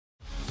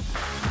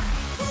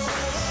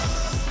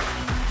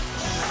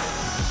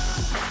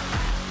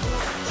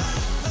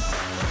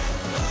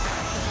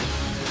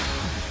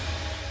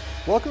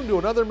Welcome to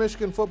another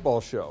Michigan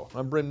football show.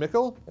 I'm Bryn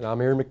Mickle. And I'm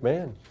Aaron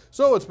McMann.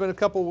 So it's been a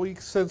couple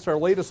weeks since our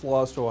latest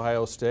loss to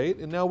Ohio State,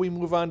 and now we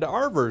move on to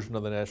our version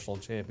of the national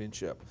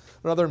championship.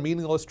 Another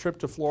meaningless trip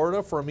to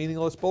Florida for a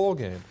meaningless bowl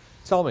game.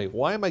 Tell me,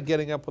 why am I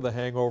getting up with a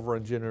hangover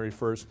on January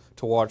 1st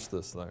to watch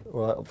this thing?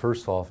 Well,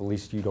 first off, at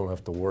least you don't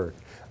have to work.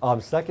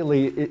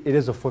 Secondly, it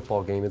is a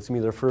football game. It's going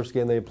to be their first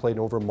game they've played in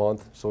over a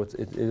month, so it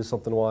is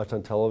something to watch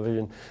on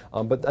television.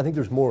 But I think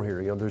there's more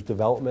here. You know, there's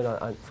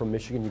development from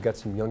Michigan. You've got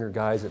some younger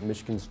guys that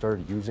Michigan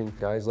started using,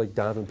 guys like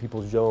Donovan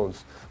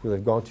Peoples-Jones, who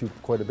they've gone to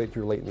quite a bit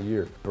here late in the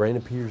year.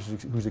 Brandon Peters,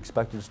 who's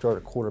expected to start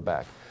at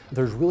quarterback.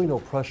 There's really no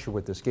pressure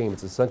with this game.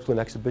 It's essentially an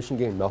exhibition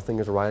game. Nothing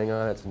is riding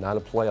on it. It's not a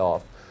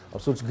playoff.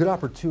 So it's a good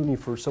opportunity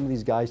for some of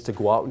these guys to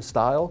go out in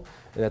style,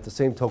 and at the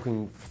same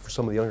token, for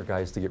some of the younger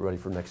guys to get ready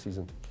for next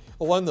season.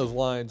 Along those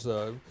lines,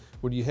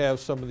 when you have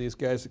some of these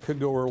guys that could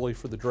go early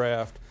for the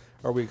draft,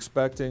 are we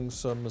expecting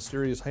some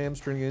mysterious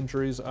hamstring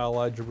injuries a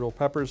la Jabril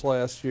Peppers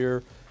last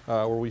year,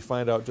 where we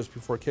find out just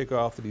before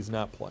kickoff that he's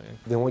not playing?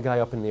 The only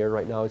guy up in the air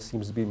right now, it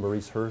seems to be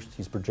Maurice Hurst.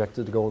 He's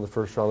projected to go in the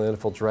first round of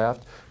the NFL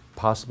draft,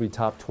 possibly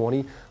top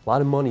 20. A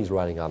lot of money's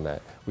riding on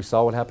that. We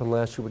saw what happened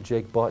last year with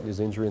Jake Butt, his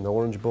injury in the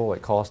Orange Bowl.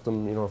 It cost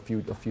him, a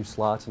few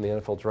slots in the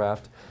NFL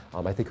draft.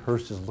 I think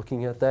Hurst is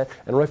looking at that,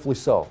 and rightfully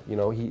so.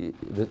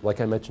 Like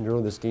I mentioned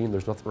earlier, this game,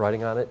 there's nothing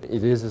riding on it.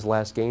 It is his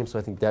last game, so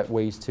I think that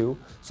weighs too.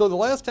 So the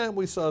last time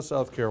we saw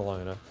South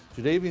Carolina,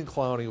 Jadeveon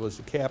Clowney was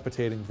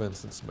decapitating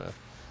Vincent Smith.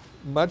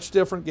 Much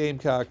different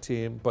Gamecock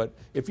team, but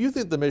if you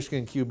think the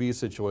Michigan QB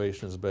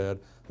situation is bad,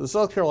 the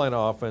South Carolina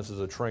offense is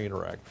a train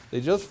wreck.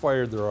 They just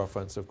fired their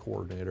offensive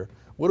coordinator.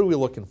 What are we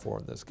looking for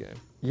in this game?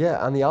 Yeah,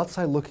 on the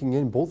outside looking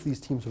in, both these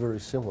teams are very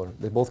similar.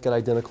 They both got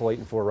identical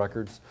 8-4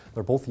 records.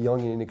 They're both young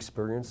and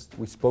inexperienced.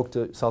 We spoke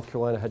to South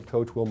Carolina head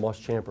coach Will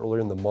Muschamp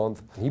earlier in the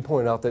month. He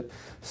pointed out that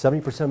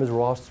 70% of his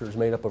roster is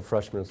made up of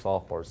freshmen and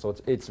sophomores. So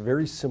it's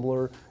very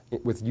similar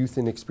with youth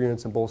and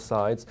experience on both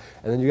sides.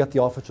 And then you got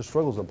the offensive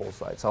struggles on both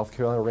sides. South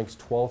Carolina ranks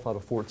 12th out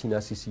of 14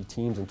 SEC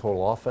teams in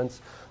total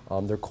offense.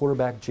 Their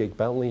quarterback, Jake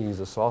Bentley, he's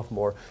a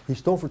sophomore.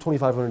 He's thrown for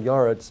 2,500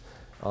 yards,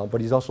 but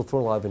he's also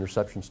thrown a lot of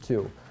interceptions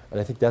too. And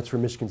I think that's where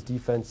Michigan's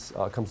defense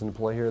comes into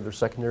play here. Their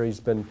secondary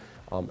has been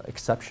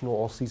exceptional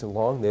all season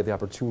long. They have the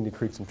opportunity to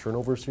create some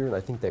turnovers here, and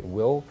I think they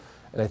will.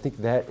 And I think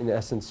that, in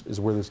essence, is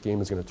where this game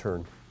is going to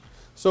turn.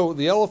 So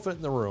the elephant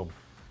in the room,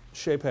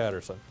 Shea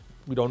Patterson.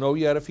 We don't know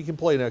yet if he can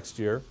play next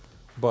year,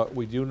 but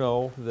we do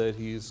know that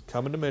he's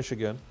coming to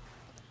Michigan.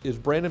 Is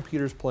Brandon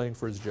Peters playing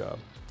for his job?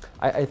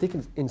 I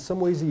think in some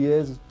ways he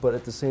is, but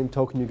at the same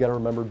token, you got to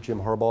remember Jim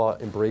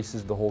Harbaugh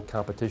embraces the whole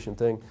competition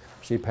thing.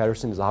 Shea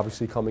Patterson is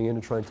obviously coming in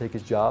and trying to take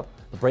his job.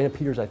 But Brandon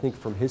Peters, I think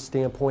from his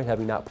standpoint,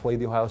 having not played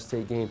the Ohio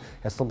State game,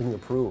 has something to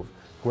prove.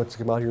 He wants to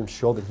come out here and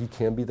show that he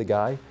can be the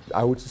guy.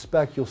 I would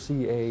suspect you'll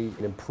see an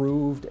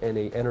improved and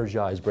an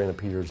energized Brandon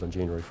Peters on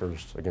January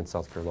 1st against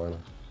South Carolina.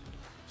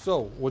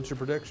 So, what's your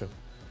prediction?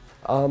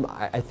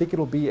 I think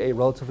it'll be a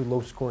relatively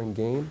low-scoring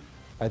game.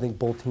 I think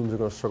both teams are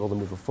going to struggle to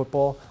move the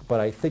football,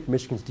 but I think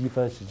Michigan's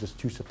defense is just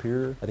too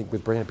superior. I think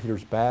with Brandon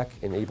Peters back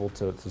and able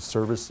to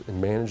service and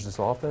manage this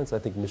offense, I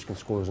think Michigan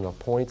scores enough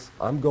points.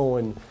 I'm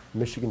going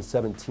Michigan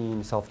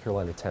 17, South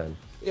Carolina 10.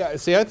 Yeah,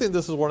 see, I think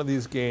this is one of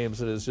these games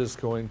that is just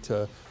going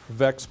to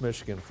vex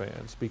Michigan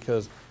fans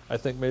because I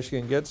think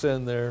Michigan gets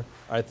in there.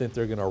 I think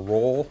they're going to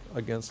roll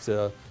against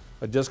a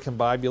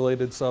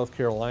discombobulated South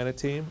Carolina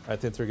team. I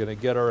think they're going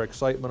to get our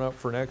excitement up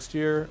for next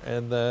year,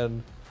 and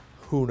then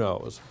who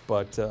knows?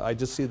 But I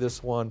just see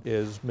this one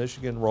is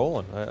Michigan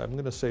rolling. I'm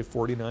going to say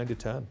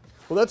 49-10.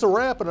 Well, that's a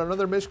wrap on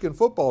another Michigan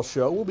football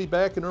show. We'll be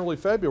back in early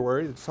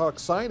February to talk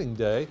signing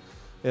day,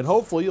 and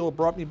hopefully you'll have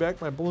brought me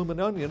back my bloomin'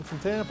 onion from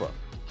Tampa.